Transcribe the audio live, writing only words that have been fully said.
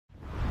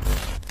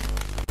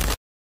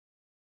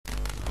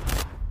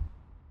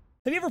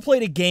Have you ever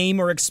played a game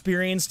or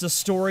experienced a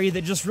story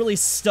that just really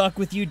stuck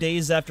with you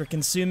days after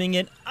consuming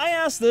it? I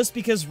ask this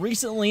because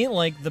recently,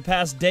 like the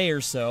past day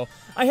or so,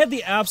 I had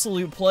the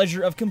absolute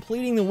pleasure of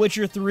completing The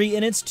Witcher 3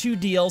 and its two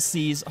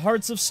DLCs,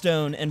 Hearts of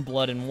Stone and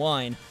Blood and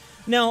Wine.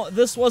 Now,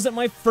 this wasn't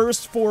my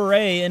first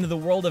foray into the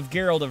world of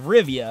Geralt of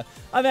Rivia.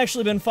 I've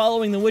actually been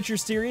following the Witcher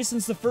series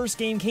since the first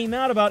game came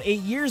out about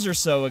 8 years or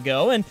so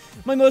ago, and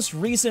my most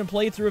recent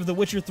playthrough of The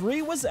Witcher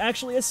 3 was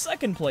actually a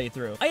second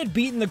playthrough. I had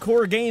beaten the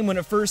core game when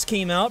it first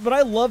came out, but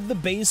I loved the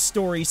base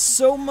story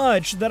so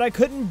much that I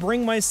couldn't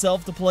bring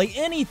myself to play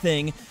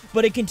anything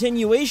but a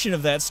continuation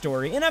of that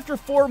story, and after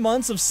 4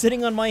 months of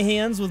sitting on my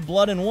hands with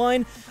Blood and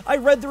Wine, I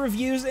read the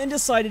reviews and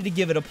decided to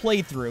give it a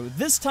playthrough,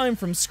 this time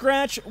from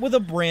scratch with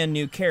a brand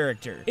new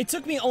character. It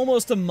took me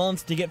almost a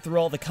month to get through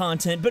all the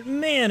content, but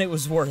man, it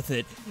was worth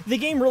it. The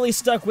game really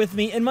stuck with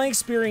me, and my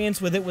experience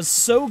with it was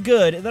so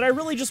good that I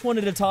really just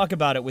wanted to talk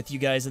about it with you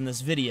guys in this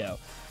video.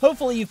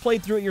 Hopefully you've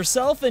played through it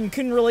yourself and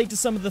can relate to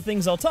some of the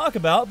things I'll talk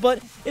about,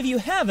 but if you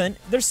haven't,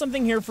 there's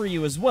something here for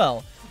you as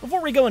well.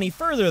 Before we go any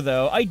further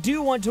though, I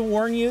do want to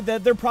warn you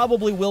that there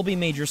probably will be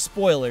major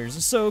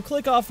spoilers, so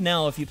click off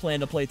now if you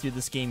plan to play through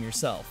this game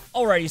yourself.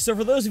 Alrighty, so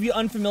for those of you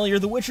unfamiliar,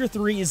 The Witcher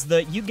 3 is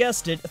the, you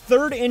guessed it,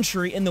 third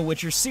entry in the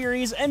Witcher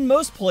series, and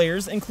most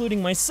players,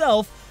 including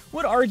myself,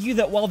 would argue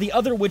that while the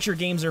other Witcher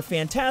games are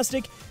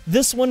fantastic,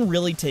 this one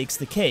really takes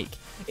the cake.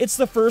 It's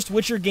the first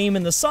Witcher game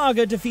in the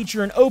saga to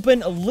feature an open,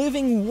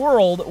 living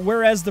world,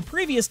 whereas the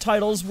previous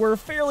titles were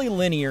fairly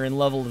linear in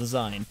level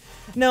design.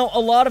 Now,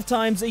 a lot of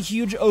times a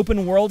huge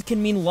open world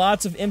can mean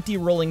lots of empty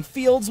rolling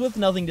fields with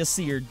nothing to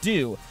see or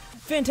do.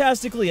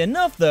 Fantastically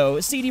enough, though,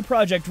 CD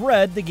Projekt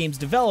Red, the game's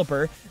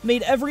developer,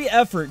 made every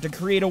effort to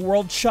create a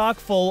world chock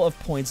full of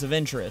points of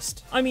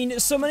interest. I mean,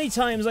 so many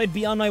times I'd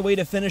be on my way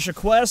to finish a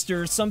quest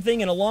or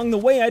something, and along the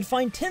way I'd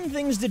find 10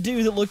 things to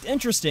do that looked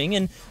interesting,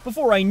 and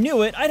before I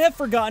knew it, I'd have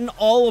forgotten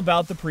all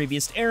about the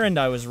previous errand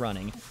I was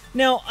running.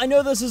 Now, I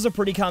know this is a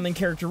pretty common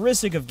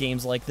characteristic of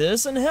games like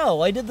this, and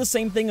hell, I did the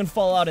same thing in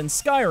Fallout and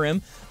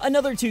Skyrim,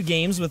 another two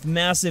games with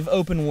massive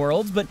open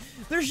worlds, but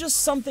there's just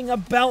something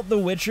about The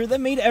Witcher that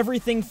made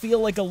everything feel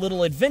like a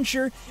little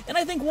adventure, and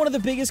I think one of the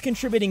biggest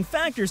contributing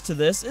factors to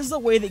this is the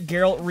way that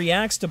Geralt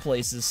reacts to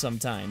places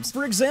sometimes.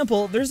 For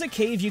example, there's a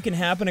cave you can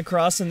happen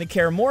across in the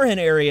Kaer Morhen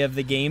area of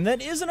the game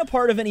that isn't a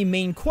part of any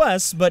main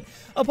quests, but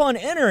upon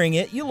entering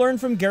it, you learn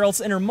from Geralt's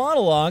inner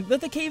monologue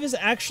that the cave is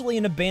actually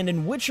an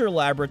abandoned Witcher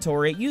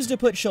laboratory used to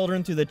put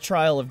children through the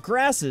trial of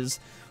grasses,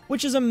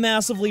 which is a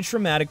massively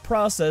traumatic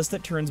process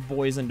that turns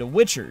boys into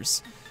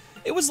Witchers.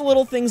 It was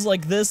little things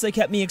like this that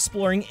kept me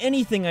exploring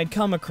anything I'd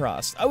come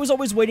across. I was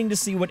always waiting to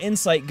see what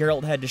insight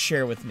Geralt had to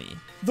share with me.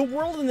 The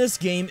world in this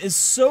game is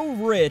so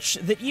rich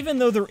that even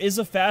though there is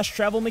a fast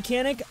travel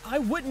mechanic, I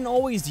wouldn't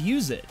always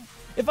use it.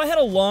 If I had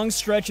a long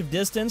stretch of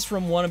distance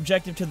from one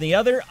objective to the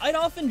other, I'd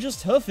often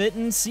just hoof it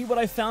and see what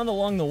I found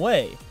along the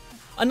way.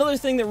 Another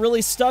thing that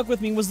really stuck with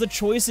me was the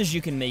choices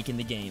you can make in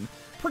the game.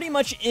 Pretty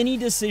much any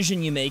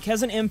decision you make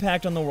has an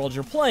impact on the world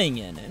you're playing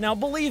in. Now,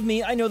 believe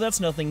me, I know that's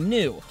nothing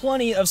new.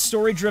 Plenty of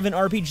story-driven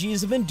RPGs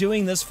have been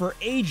doing this for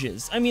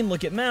ages. I mean,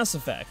 look at Mass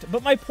Effect.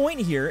 But my point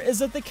here is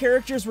that the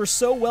characters were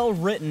so well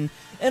written,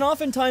 and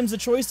oftentimes the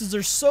choices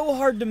are so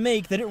hard to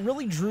make that it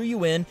really drew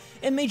you in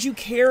and made you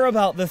care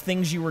about the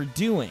things you were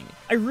doing.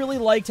 I really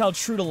liked how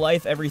true to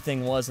life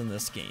everything was in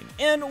this game.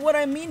 And what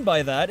I mean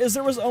by that is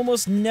there was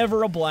almost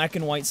never a black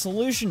and white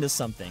solution to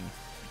something.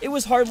 It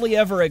was hardly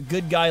ever a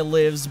good guy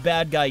lives,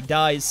 bad guy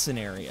dies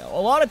scenario. A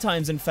lot of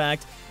times, in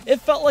fact,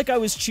 it felt like I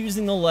was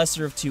choosing the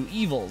lesser of two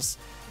evils.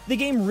 The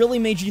game really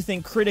made you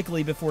think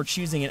critically before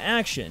choosing an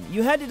action.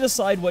 You had to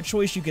decide what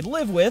choice you could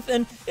live with,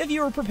 and if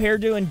you were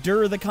prepared to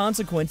endure the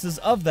consequences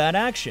of that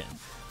action.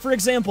 For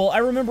example, I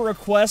remember a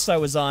quest I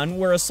was on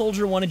where a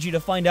soldier wanted you to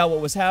find out what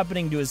was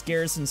happening to his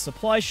garrison's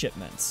supply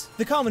shipments.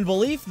 The common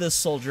belief this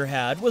soldier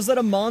had was that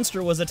a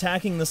monster was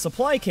attacking the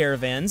supply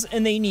caravans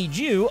and they need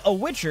you, a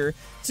Witcher,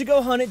 to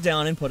go hunt it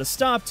down and put a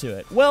stop to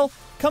it. Well,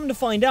 come to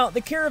find out, the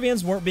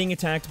caravans weren't being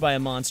attacked by a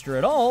monster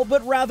at all,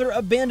 but rather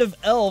a band of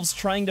elves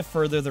trying to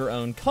further their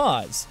own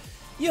cause.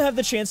 You have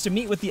the chance to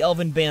meet with the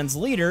elven band's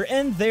leader,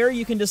 and there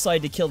you can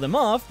decide to kill them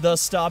off,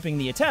 thus stopping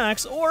the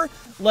attacks, or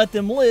let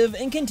them live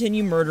and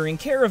continue murdering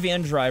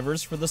caravan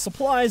drivers for the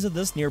supplies that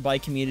this nearby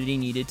community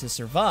needed to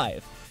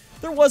survive.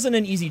 There wasn't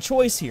an easy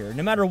choice here.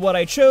 No matter what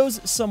I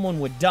chose, someone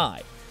would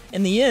die.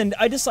 In the end,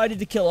 I decided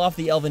to kill off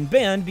the elven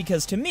band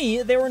because to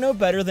me, they were no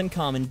better than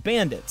common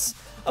bandits.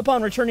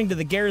 Upon returning to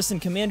the garrison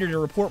commander to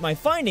report my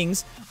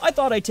findings, I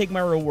thought I'd take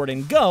my reward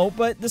and go,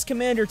 but this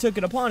commander took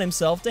it upon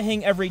himself to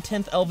hang every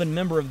 10th elven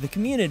member of the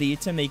community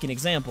to make an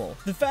example.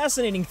 The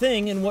fascinating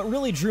thing, and what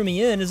really drew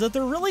me in, is that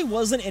there really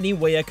wasn't any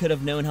way I could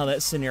have known how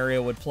that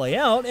scenario would play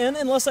out, and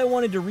unless I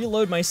wanted to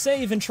reload my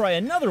save and try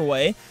another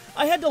way,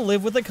 I had to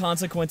live with the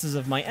consequences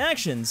of my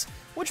actions.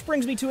 Which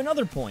brings me to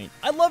another point.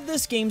 I love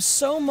this game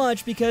so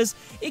much because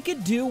it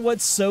could do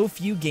what so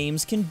few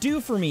games can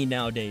do for me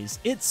nowadays.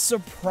 It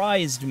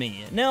surprised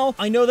me. Now,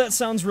 I know that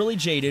sounds really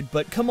jaded,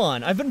 but come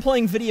on, I've been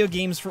playing video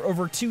games for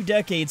over 2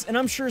 decades, and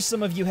I'm sure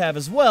some of you have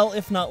as well,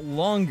 if not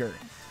longer.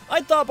 I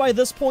thought by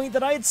this point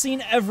that I had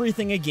seen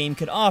everything a game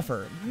could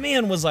offer.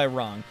 Man, was I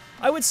wrong.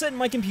 I would sit in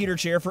my computer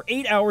chair for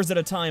 8 hours at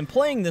a time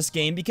playing this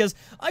game because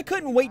I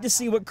couldn't wait to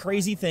see what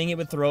crazy thing it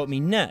would throw at me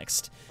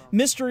next.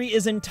 Mystery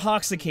is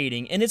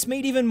intoxicating, and it's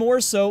made even more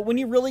so when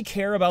you really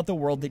care about the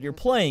world that you're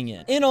playing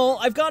in. In all,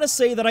 I've got to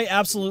say that I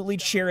absolutely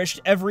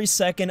cherished every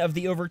second of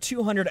the over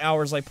 200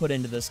 hours I put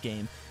into this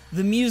game.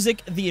 The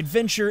music, the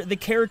adventure, the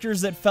characters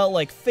that felt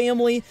like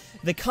family,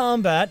 the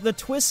combat, the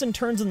twists and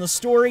turns in the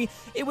story,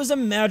 it was a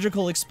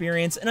magical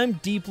experience, and I'm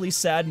deeply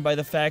saddened by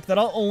the fact that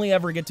I'll only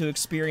ever get to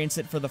experience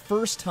it for the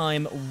first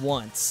time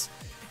once.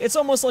 It's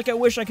almost like I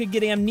wish I could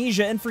get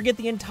amnesia and forget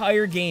the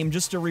entire game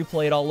just to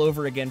replay it all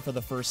over again for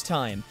the first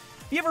time.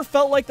 Have you ever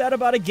felt like that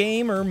about a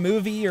game or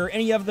movie or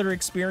any other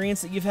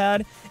experience that you've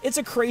had? It's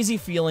a crazy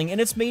feeling, and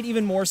it's made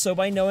even more so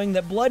by knowing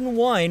that Blood and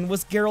Wine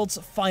was Geralt's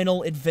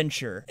final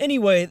adventure.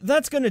 Anyway,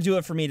 that's gonna do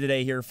it for me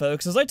today here,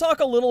 folks, as I talk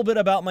a little bit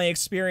about my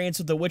experience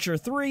with The Witcher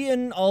 3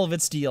 and all of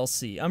its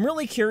DLC. I'm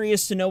really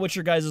curious to know what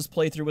your guys'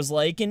 playthrough was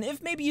like, and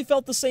if maybe you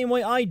felt the same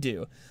way I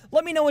do.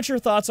 Let me know what your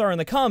thoughts are in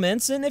the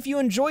comments, and if you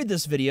enjoyed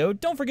this video,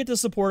 don't forget to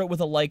support it with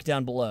a like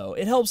down below.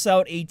 It helps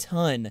out a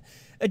ton.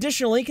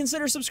 Additionally,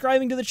 consider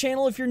subscribing to the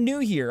channel if you're new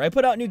here. I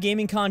put out new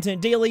gaming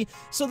content daily,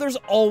 so there's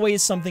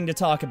always something to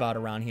talk about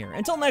around here.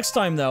 Until next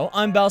time, though,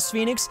 I'm Baus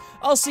Phoenix.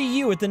 I'll see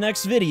you at the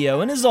next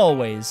video, and as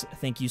always,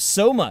 thank you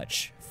so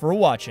much for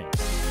watching.